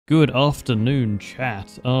Good afternoon,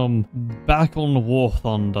 chat. Back on War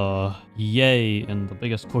Thunder. Yay, in the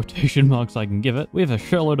biggest quotation marks I can give it. We have a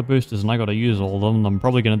shitload of boosters and I gotta use all of them. I'm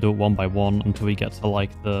probably gonna do it one by one until we get to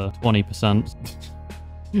like the 20%.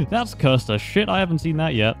 That's cursed as shit, I haven't seen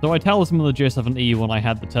that yet. Though I talisman the J-7D when I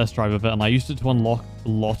had the test drive of it and I used it to unlock a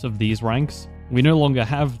lot of these ranks. We no longer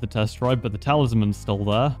have the test drive, but the talisman's still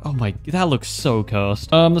there. Oh my, that looks so cursed.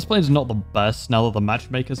 This plane's not the best now that the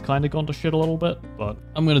matchmaker's kind of gone to shit a little bit, but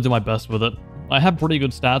I'm gonna do my best with it. I have pretty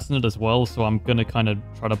good stats in it as well, so I'm gonna kind of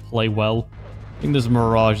try to play well. I think this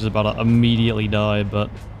Mirage is about to immediately die, but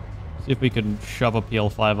see if we can shove a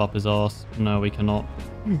PL5 up his arse. No, we cannot.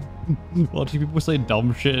 Watching people say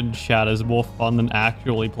dumb shit in chat is more fun than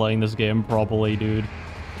actually playing this game properly, dude.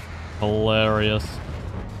 Hilarious.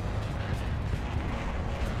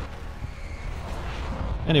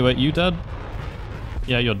 Anyway, you dead?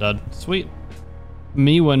 Yeah, you're dead. Sweet.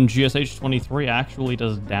 Me when GSH-23 actually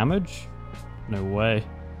does damage? No way.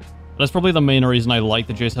 That's probably the main reason I like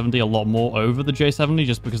the J-7D a lot more over the J-70,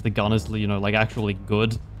 just because the gun is, you know, like, actually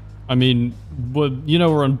good. I mean,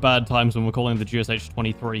 we're in bad times when we're calling the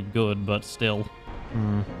GSH-23 good, but still.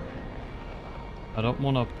 I don't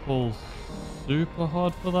want to pull super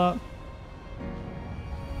hard for that.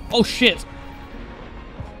 Oh, shit!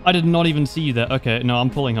 I did not even see you there. Okay, no, I'm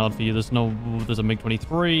pulling hard for you. There's a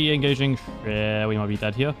MiG-23 engaging. Yeah, we might be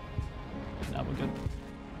dead here. Now we're good.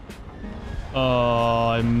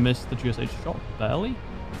 I missed the GSH shot, barely.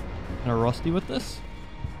 Kind of rusty with this.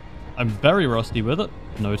 I'm very rusty with it.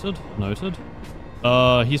 Noted, noted.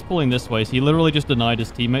 He's pulling this way. So he literally just denied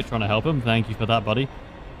his teammate trying to help him. Thank you for that, buddy.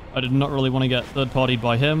 I did not really want to get third-partied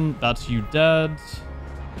by him. That's you dead.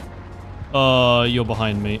 You're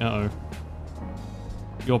behind me. Uh-oh.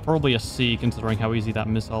 You're probably a C, considering how easy that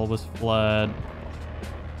missile was flared.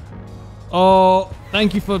 Oh,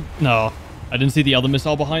 thank you for... No, I didn't see the other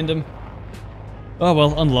missile behind him. Oh,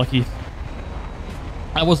 well, unlucky.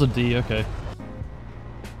 That was a D, okay.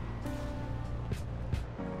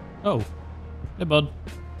 Oh. Hey, bud.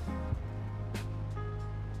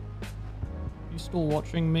 You still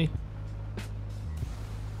watching me?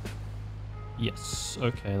 Yes,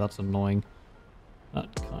 okay, that's annoying.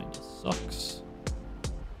 That kind of sucks.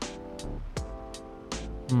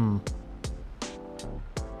 Don't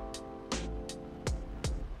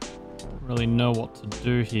really know what to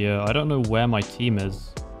do here. I don't know where my team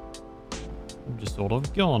is. I'm just sort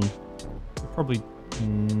of gone. Probably...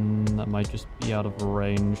 that might just be out of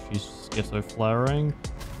range. She's schizo flaring.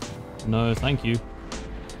 No, thank you.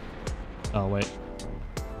 Oh, wait.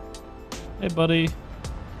 Hey, buddy.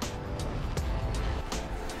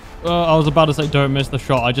 I was about to say don't miss the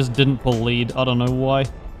shot. I just didn't pull lead. I don't know why.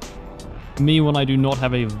 Me when I do not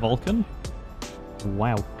have a Vulcan?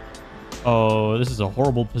 Wow. Oh, this is a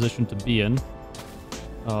horrible position to be in.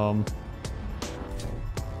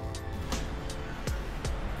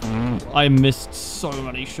 I missed so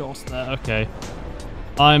many shots there. Okay.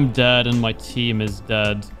 I'm dead and my team is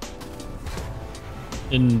dead.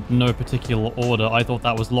 In no particular order. I thought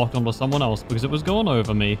that was locked onto someone else because it was going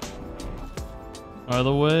over me.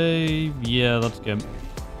 Either way, yeah, that's good.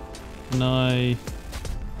 Can I...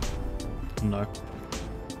 No.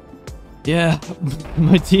 Yeah,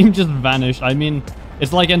 my team just vanished. I mean,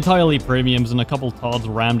 it's like entirely premiums and a couple tards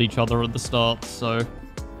rammed each other at the start, so...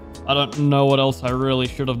 I don't know what else I really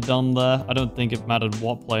should have done there. I don't think it mattered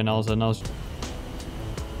what plane I was in.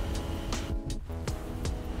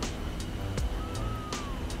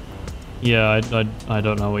 Yeah, I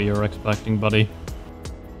don't know what you're expecting, buddy.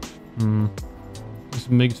 This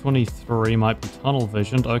MiG-23 might be tunnel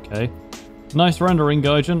visioned. Okay. Nice rendering,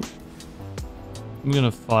 Gaijin. I'm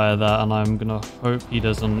gonna fire that, and I'm gonna hope he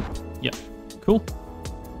doesn't... Yeah, cool.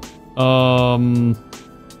 I'm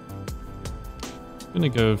gonna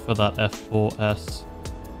go for that F4S.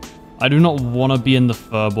 I do not want to be in the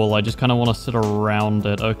furball, I just kind of want to sit around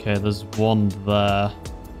it. Okay, there's one there.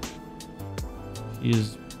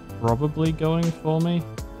 He's probably going for me.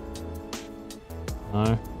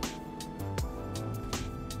 No.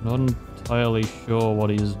 Not entirely sure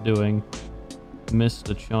what he's doing.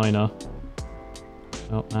 Mr. China.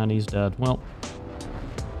 Oh, and he's dead. Well,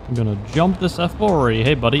 I'm gonna jump this F4E.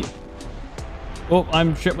 Hey, buddy. Oh,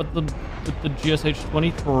 I'm shit with the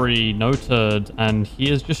GSH-23. Noted. And he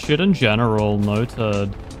is just shit in general.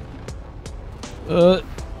 Noted. No,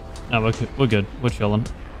 we're good. We're chilling.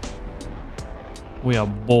 We are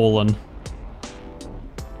balling.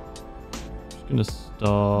 Just gonna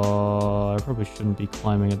start... I probably shouldn't be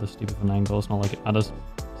climbing at this steep of an angle. It's not like it matters.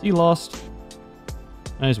 Is he lost?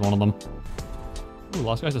 And he's one of them. Ooh,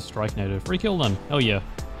 last guy's a strike native. Free kill then. Hell yeah.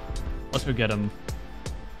 Let's go get him.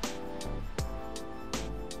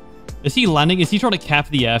 Is he landing? Is he trying to cap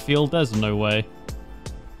the airfield? There's no way.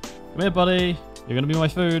 Come here, buddy. You're gonna be my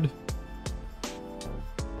food.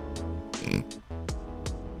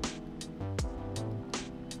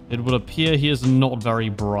 It would appear he is not very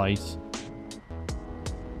bright.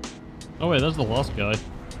 Oh wait, there's the last guy.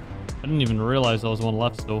 I didn't even realize there was one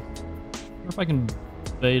left still. I wonder if I can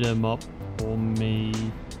bait him up for me.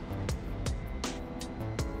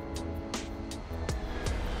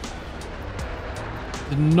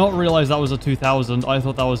 Did not realize that was a 2000. I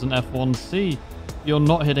thought that was an F1C. You're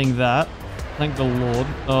not hitting that. Thank the Lord.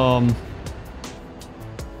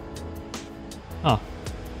 Huh.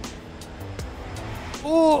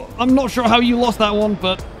 Oh, I'm not sure how you lost that one,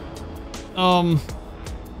 but...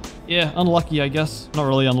 yeah, unlucky, I guess. Not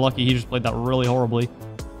really unlucky. He just played that really horribly.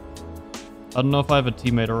 I don't know if I have a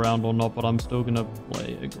teammate around or not, but I'm still gonna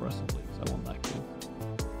play aggressively because I want that kill.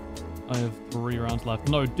 I have 3 rounds left.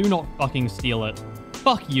 No, do not fucking steal it.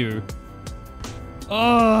 Fuck you.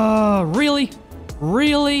 Really?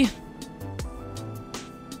 Really?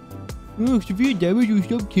 Oh, severe damage or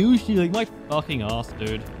stop kills you. Like my fucking ass,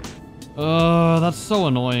 dude. That's so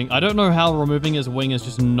annoying. I don't know how removing his wing is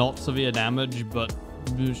just not severe damage, but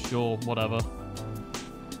sure, whatever.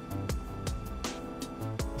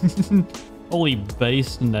 Holy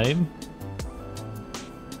base name.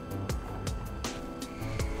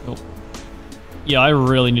 Oh. Yeah, I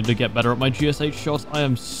really need to get better at my GSH shots. I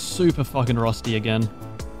am super fucking rusty again.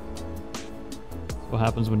 That's what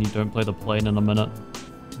happens when you don't play the plane in a minute.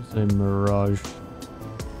 It's a mirage.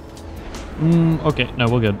 Okay, no,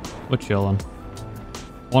 we're good. We're chilling.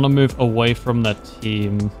 Want to move away from that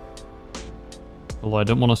team. Although I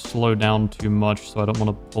don't want to slow down too much, so I don't want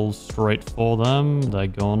to pull straight for them. They're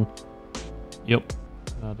gone. Yep.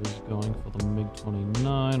 That is going for the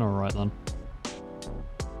MiG-29. Alright then.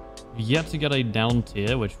 Yet to get a down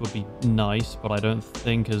tier, which would be nice, but I don't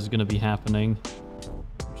think is going to be happening.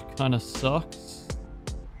 Which kind of sucks.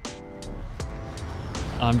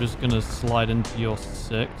 I'm just going to slide into your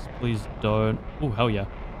 6. Please don't. Oh, hell yeah.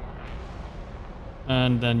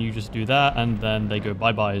 And then you just do that, and then they go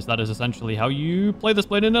bye-byes. That is essentially how you play this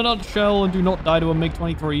plane in a nutshell, and do not die to a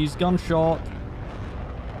MiG-23's gunshot.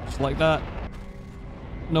 Just like that.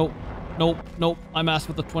 Nope. Nope. Nope. I'm ass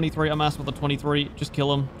with the 23. I'm ass with the 23. Just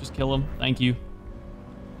kill him. Just kill him. Thank you.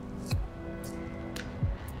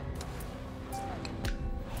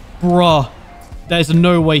 Bruh. There's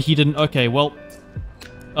no way he didn't... Okay, well...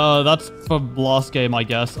 that's for last game, I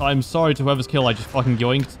guess. I'm sorry to whoever's kill I just fucking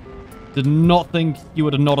yoinked. Did not think you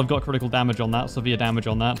would not have got critical damage on that, severe damage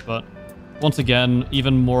on that, but... Once again,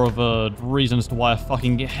 even more of a reason as to why I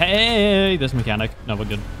fucking... Hey! This mechanic. No, we're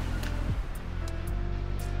good.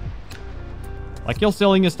 Like, kill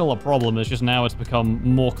stealing is still a problem, it's just now it's become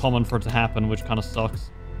more common for it to happen, which kind of sucks.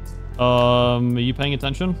 Are you paying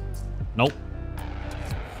attention? Nope.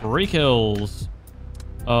 3 kills.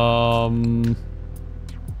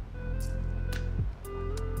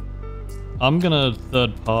 I'm gonna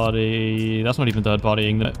third party... That's not even third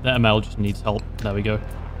partying, the ML just needs help. There we go.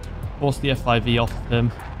 Force the F5E off of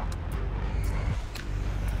him.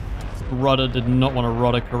 Rudder did not want to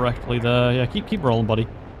rudder correctly there. Yeah, keep rolling, buddy.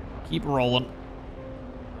 Keep rolling.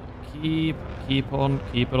 Keep it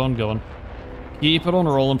on going. Keep it on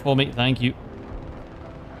rolling for me. Thank you.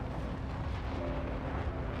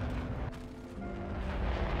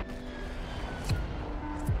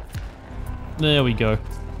 There we go.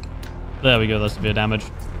 There we go, that's severe damage.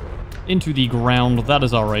 Into the ground, that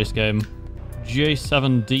is our race game.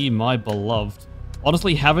 J-7D, my beloved.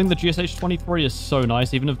 Honestly, having the GSH-23 is so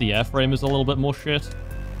nice, even if the airframe is a little bit more shit.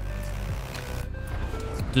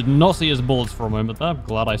 Did not see his bullets for a moment there.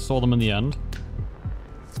 Glad I saw them in the end.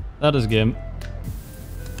 That is game.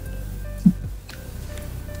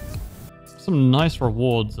 Some nice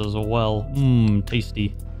rewards as well.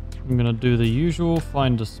 Tasty. I'm gonna do the usual,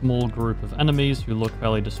 find a small group of enemies who look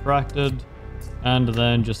fairly distracted, and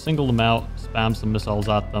then just single them out, spam some missiles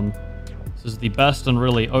at them. This is the best and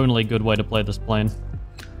really only good way to play this plane.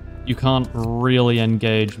 You can't really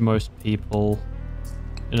engage most people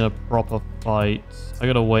in a proper fight. I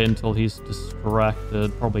gotta wait until he's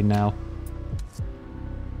distracted, probably now.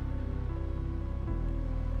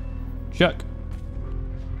 Check.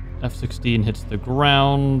 F-16 hits the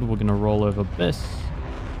ground, we're gonna roll over this.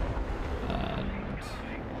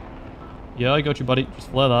 Yeah, I got you, buddy. Just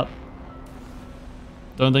flare that.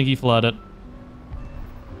 Don't think he flared it.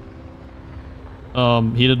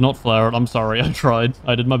 He did not flare it. I'm sorry. I tried.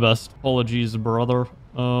 I did my best. Apologies, brother.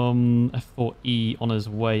 F4E on his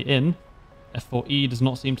way in. F4E does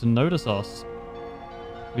not seem to notice us.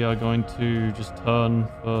 We are going to just turn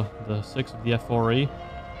for the 6 of the F4E.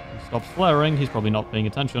 He stops flaring. He's probably not paying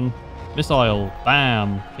attention. Missile.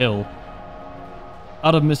 Bam. Kill.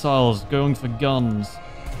 Out of missiles. Going for guns.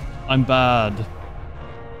 I'm bad.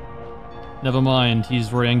 Never mind.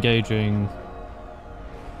 He's re-engaging.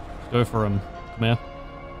 Go for him. Come here.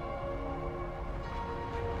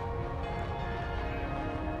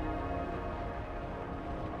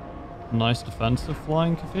 Nice defensive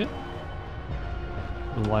flying, Kafir.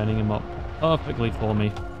 Lining him up perfectly for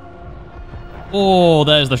me. Oh,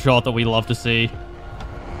 there's the shot that we love to see.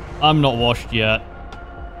 I'm not washed yet.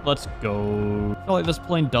 Let's go. I feel like this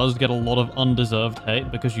plane does get a lot of undeserved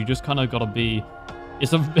hate because you just kind of gotta be...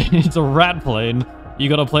 It's a rat plane. You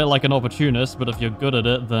gotta play it like an opportunist, but if you're good at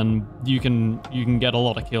it, then you can get a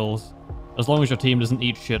lot of kills. As long as your team doesn't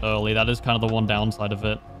eat shit early, that is kind of the one downside of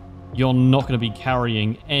it. You're not going to be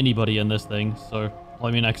carrying anybody in this thing, so... I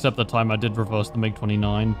mean, except the time I did reverse the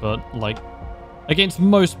MiG-29, but, like... Against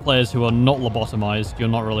most players who are not lobotomized, you're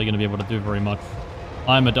not really going to be able to do very much.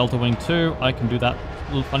 I'm a Delta Wing 2, I can do that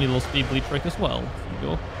little funny little speed bleed trick as well.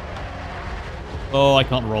 Sure. Oh, I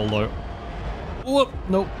can't roll, though. Whoop!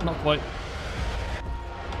 Nope, not quite.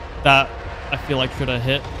 That, I feel like, should have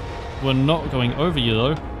hit. We're not going over you,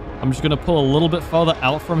 though. I'm just going to pull a little bit further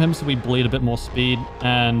out from him so we bleed a bit more speed,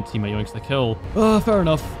 and teammate yoinks the kill. Fair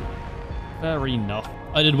enough. Fair enough.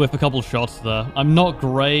 I did whiff a couple shots there. I'm not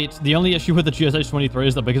great. The only issue with the GSH-23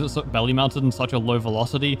 is that because it's belly mounted and such a low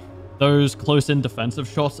velocity, those close-in defensive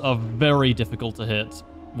shots are very difficult to hit.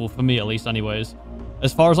 Well, for me at least anyways.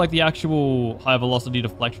 As far as like the actual high velocity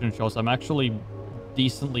deflection shots, I'm actually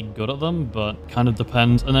decently good at them, but kind of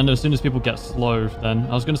depends. And then as soon as people get slow, then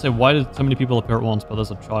I was going to say, why did so many people appear at once? But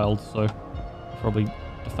there's a child, so probably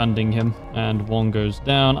defending him. And one goes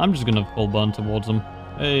down. I'm just going to full burn towards him.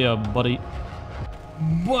 Hey, buddy.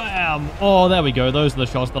 Wham! Oh, there we go. Those are the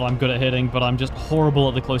shots that I'm good at hitting, but I'm just horrible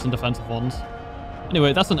at the close and defensive ones.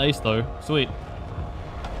 Anyway, that's an ace though. Sweet.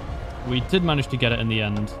 We did manage to get it in the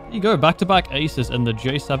end. There you go, back-to-back aces in the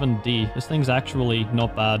J-7D. This thing's actually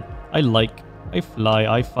not bad. I fly,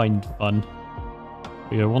 I find fun.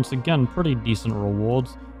 We go once again, pretty decent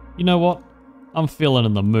rewards. You know what? I'm feeling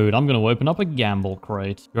in the mood. I'm going to open up a gamble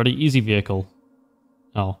crate. Ready? Easy vehicle.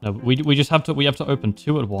 Oh, no, we have to open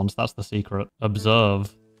two at once. That's the secret.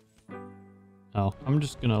 Observe. Oh, I'm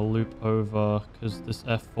just going to loop over because this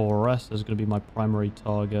F4S is going to be my primary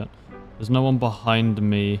target. There's no one behind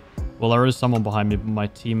me. Well, there is someone behind me, but my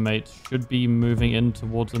teammates should be moving in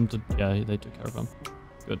towards them to... Yeah, they took care of him.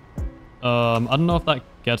 Good. I don't know if that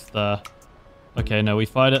gets there. Okay, no, we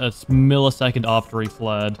fired it a millisecond after he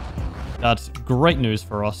flared. That's great news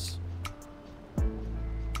for us.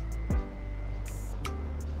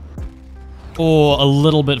 Oh, a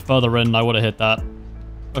little bit further in, I would have hit that.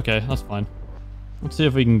 Okay, that's fine. Let's see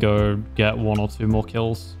if we can go get one or two more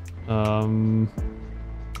kills. Oh,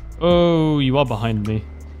 you are behind me.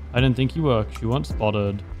 I didn't think you were, because you weren't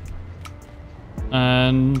spotted.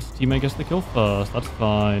 And teammate gets the kill first. That's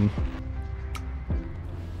fine.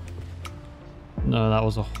 No, that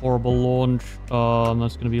was a horrible launch.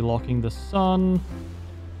 That's going to be locking the sun.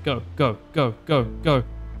 Go, go, go, go, go.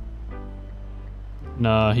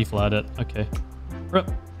 Nah, he flared it. Okay. Rip.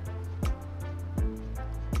 Are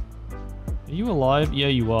you alive? Yeah,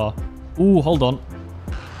 you are. Ooh, hold on.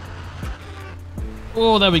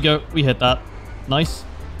 Oh, there we go. We hit that. Nice.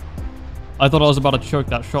 I thought I was about to choke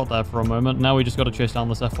that shot there for a moment. Now we just got to chase down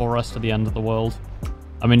this F4S to the end of the world.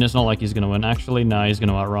 I mean, it's not like he's going to win. Actually, nah, he's going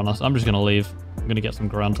to outrun us. I'm just going to leave. I'm going to get some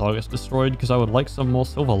ground targets destroyed because I would like some more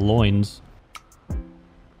silver loins.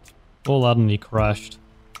 All that and he crashed.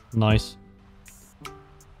 Nice.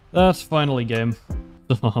 That's finally game.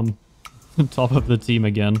 Top of the team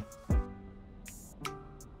again.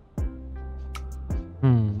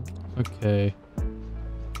 Okay.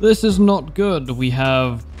 This is not good. We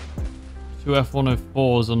have two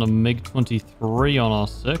F-104s and a MiG-23 on our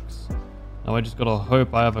 6. Now I just gotta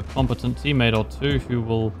hope I have a competent teammate or two who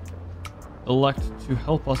will elect to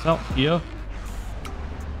help us out here.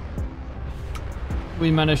 We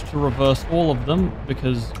managed to reverse all of them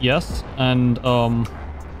because yes, and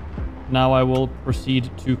now I will proceed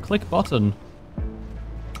to click button.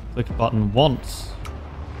 Click button once.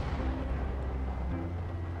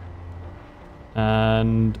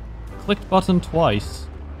 And clicked button twice.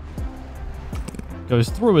 Goes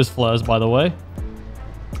through his flares, by the way.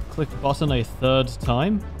 Clicked button a third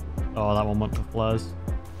time. Oh, that one went for flares.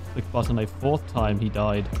 Clicked button a fourth time, he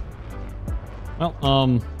died.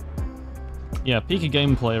 Well, yeah, peak of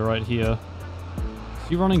gameplay right here. Is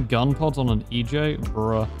he running gun pods on an EJ?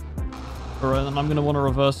 Bruh. Alright, then I'm going to want to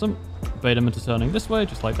reverse him. Bait him into turning this way,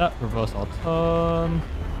 just like that. Reverse our turn.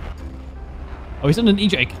 Oh, he's in an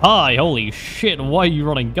EJ Kai. Holy shit, why are you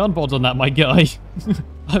running gun pods on that, my guy?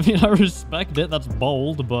 I mean, I respect it. That's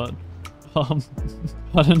bold, but I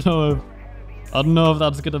don't know if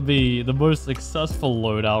that's gonna be the most successful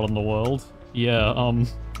loadout in the world. Yeah, Are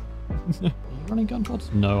you running gun pods?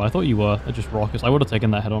 No, I thought you were. They're just rockets. I would have taken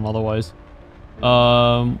that head on otherwise.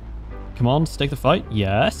 Come on, stake the fight.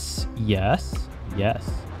 Yes, yes, yes.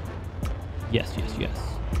 Yes, yes, yes.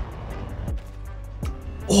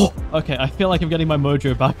 Oh, okay, I feel like I'm getting my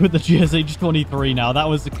mojo back with the GSH-23 now. That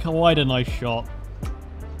was quite a nice shot.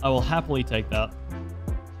 I will happily take that.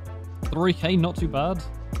 3k, not too bad.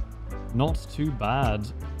 Not too bad.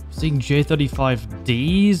 Seeing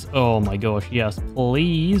J-35Ds? Oh my gosh, yes,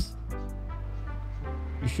 please.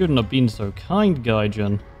 You shouldn't have been so kind,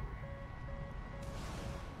 Gaijin.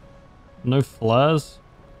 No flares.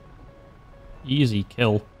 Easy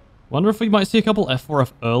kill. Wonder if we might see a couple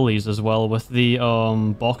F4F earlies as well with the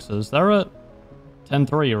boxes. They're at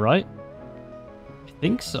 10-3, right? I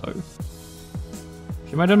think so.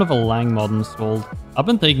 She might don't have a Lang mod installed. I've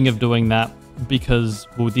been thinking of doing that because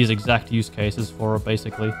with these exact use cases for it,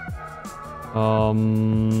 basically.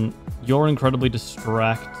 You're incredibly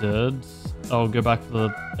distracted. I'll go back to the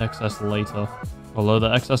XS later. Although the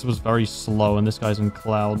XS was very slow and this guy's in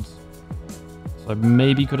clouds. So I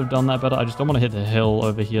maybe could have done that better. I just don't want to hit the hill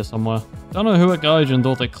over here somewhere. Don't know who at Gaijin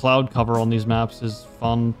thought that cloud cover on these maps is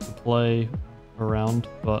fun to play around,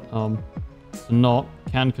 but it's not.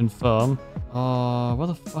 Can confirm. Where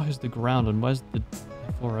the fuck is the ground and where's the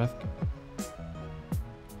F4F?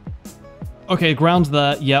 Okay, ground's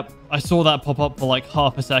there. Yep. I saw that pop up for like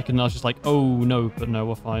half a second and I was just like, oh no, but no,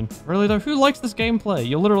 we're fine. Really though, who likes this gameplay?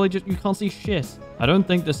 You're literally just, you can't see shit. I don't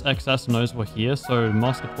think this XS knows we're here, so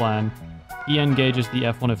master plan. He engages the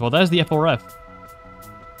F104. There's the F4F.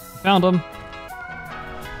 Found him.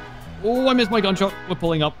 Oh, I missed my gunshot. We're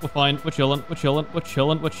pulling up. We're fine. We're chilling. We're chilling. We're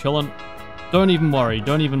chilling. We're chilling. Don't even worry.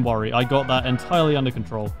 Don't even worry. I got that entirely under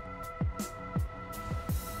control.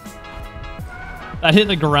 That hit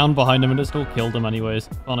the ground behind him and it still killed him anyways.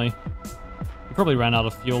 Funny. He probably ran out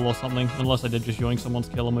of fuel or something. Unless I did just yoink someone's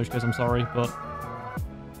kill, in which case I'm sorry, but...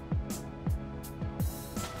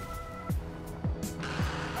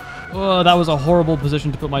 Oh, that was a horrible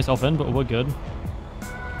position to put myself in, but we're good.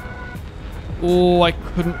 Oh, I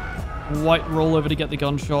couldn't quite roll over to get the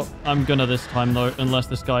gunshot. I'm gonna this time, though, unless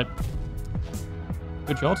this guy...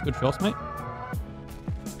 Good shots, mate.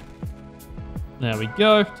 There we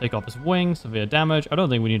go. Take off his wing, severe damage. I don't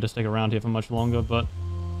think we need to stick around here for much longer, but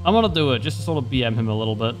I'm gonna do it just to sort of BM him a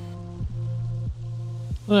little bit.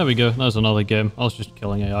 There we go. There's another game. I was just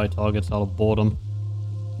killing AI targets out of boredom.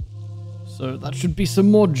 So that should be some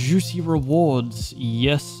more juicy rewards.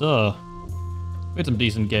 Yes, sir. We had some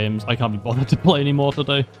decent games. I can't be bothered to play anymore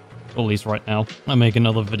today. Or at least right now. I'll make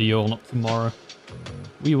another video on it tomorrow.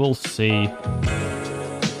 We will see.